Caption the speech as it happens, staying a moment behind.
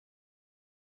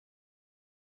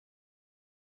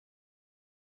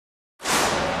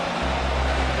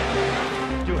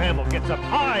handball gets up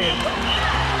high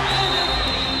and...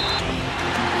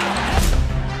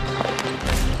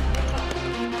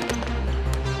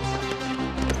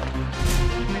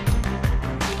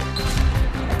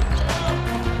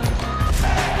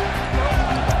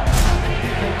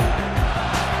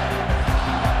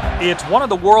 It's one of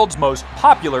the world's most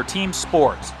popular team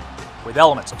sports, with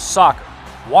elements of soccer,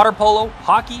 water polo,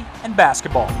 hockey, and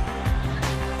basketball.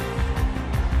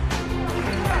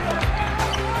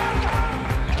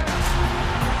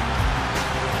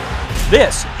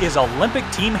 This is Olympic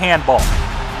team handball.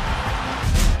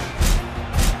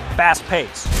 Fast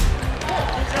pace.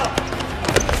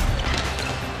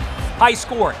 High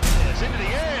scoring. Yes, into the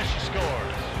air, she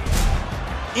scores.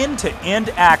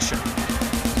 End-to-end action.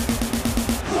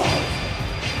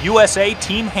 USA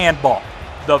Team Handball,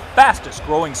 the fastest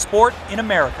growing sport in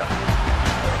America.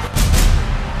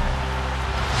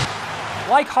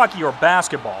 Like hockey or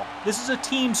basketball, this is a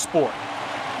team sport.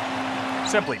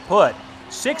 Simply put,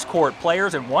 6 court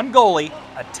players and 1 goalie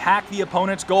attack the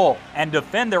opponent's goal and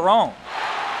defend their own.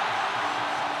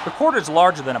 The court is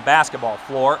larger than a basketball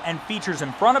floor and features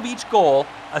in front of each goal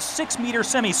a 6-meter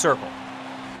semicircle.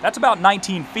 That's about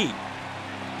 19 feet.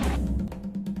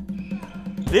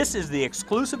 This is the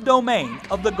exclusive domain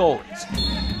of the goalies.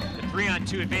 The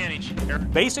 3-on-2 advantage.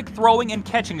 Basic throwing and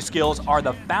catching skills are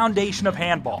the foundation of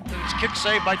handball. It's kick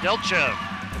save by Delchev.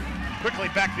 Quickly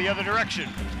back the other direction.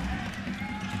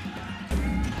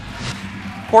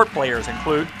 Court players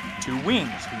include 2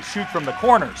 wings who shoot from the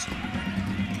corners.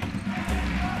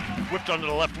 Whipped onto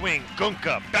the left wing,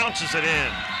 Gunka bounces it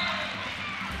in.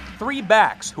 3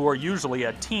 backs who are usually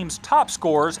a team's top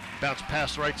scorers. Bounce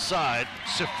pass right side,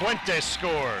 Cifuentes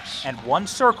scores. And 1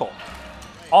 circle,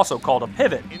 also called a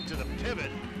pivot. Into the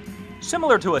pivot.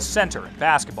 Similar to a center in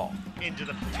basketball. Into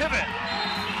the pivot.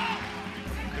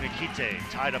 Kunikite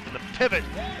tied up in the pivot,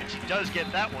 and she does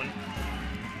get that one.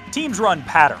 Teams run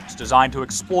patterns designed to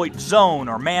exploit zone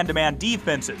or man-to-man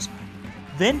defenses,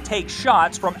 then take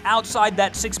shots from outside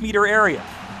that 6-meter area,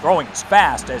 throwing as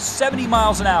fast as 70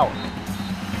 miles an hour.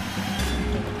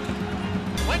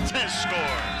 Fuentes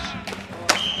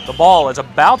scores. The ball is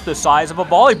about the size of a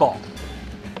volleyball.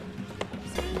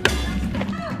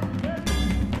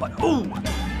 But ooh,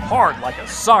 hard like a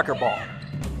soccer ball.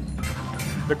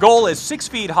 The goal is 6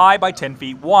 feet high by 10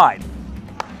 feet wide.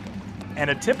 And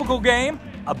a typical game,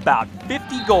 about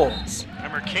 50 goals.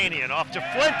 Mercanian off to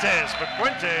Fuentes, but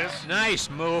Fuentes, nice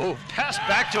move. Pass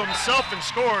back to himself and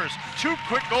scores 2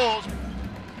 quick goals.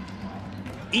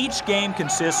 Each game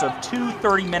consists of 2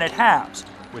 30-minute halves,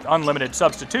 with unlimited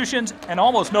substitutions and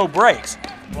almost no breaks.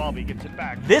 Walby gets it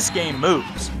back. This game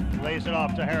moves. Lays it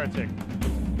off to Heretic.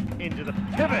 Into the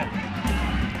pivot.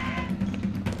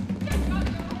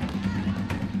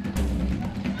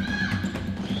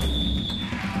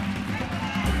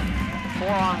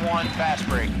 Four-on-one fast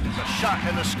break. It's a shot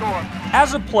and the score.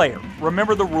 As a player,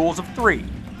 remember the rules of 3.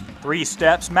 3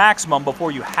 steps maximum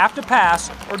before you have to pass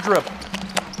or dribble.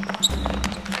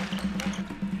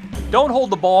 Don't hold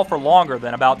the ball for longer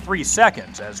than about 3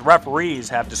 seconds, as referees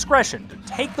have discretion to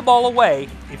take the ball away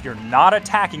if you're not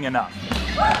attacking enough.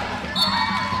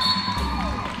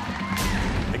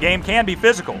 The game can be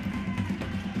physical.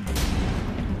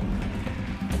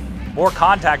 More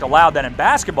contact allowed than in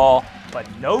basketball, but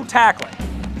no tackling.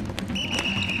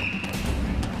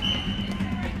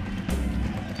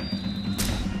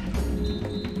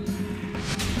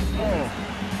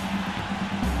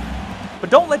 But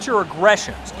don't let your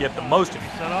aggressions get the most of you.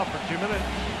 Set off for 2 minutes.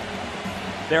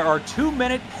 There are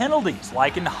 2-minute penalties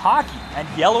like in hockey and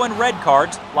yellow and red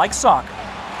cards like soccer.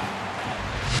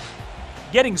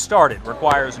 Getting started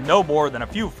requires no more than a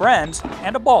few friends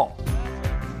and a ball.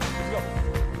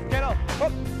 Get up.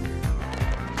 Up.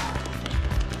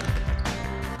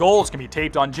 Goals can be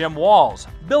taped on gym walls,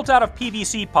 built out of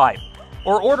PVC pipe,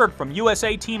 or ordered from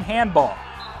USA Team Handball,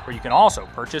 where you can also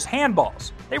purchase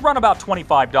handballs. They run about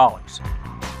 $25.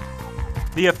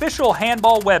 The official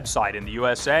handball website in the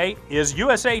USA is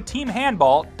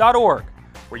usateamhandball.org,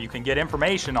 where you can get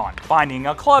information on finding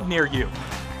a club near you,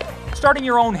 starting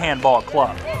your own handball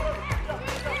club,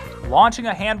 launching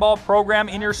a handball program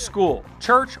in your school,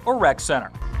 church, or rec center.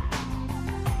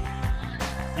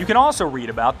 You can also read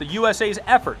about the USA's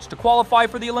efforts to qualify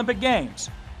for the Olympic Games,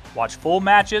 watch full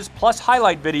matches plus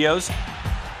highlight videos,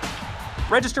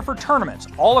 register for tournaments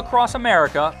all across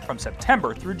America from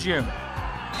September through June,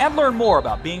 and learn more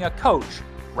about being a coach,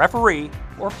 referee,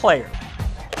 or player.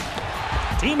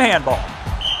 Team Handball.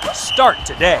 Start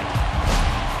today.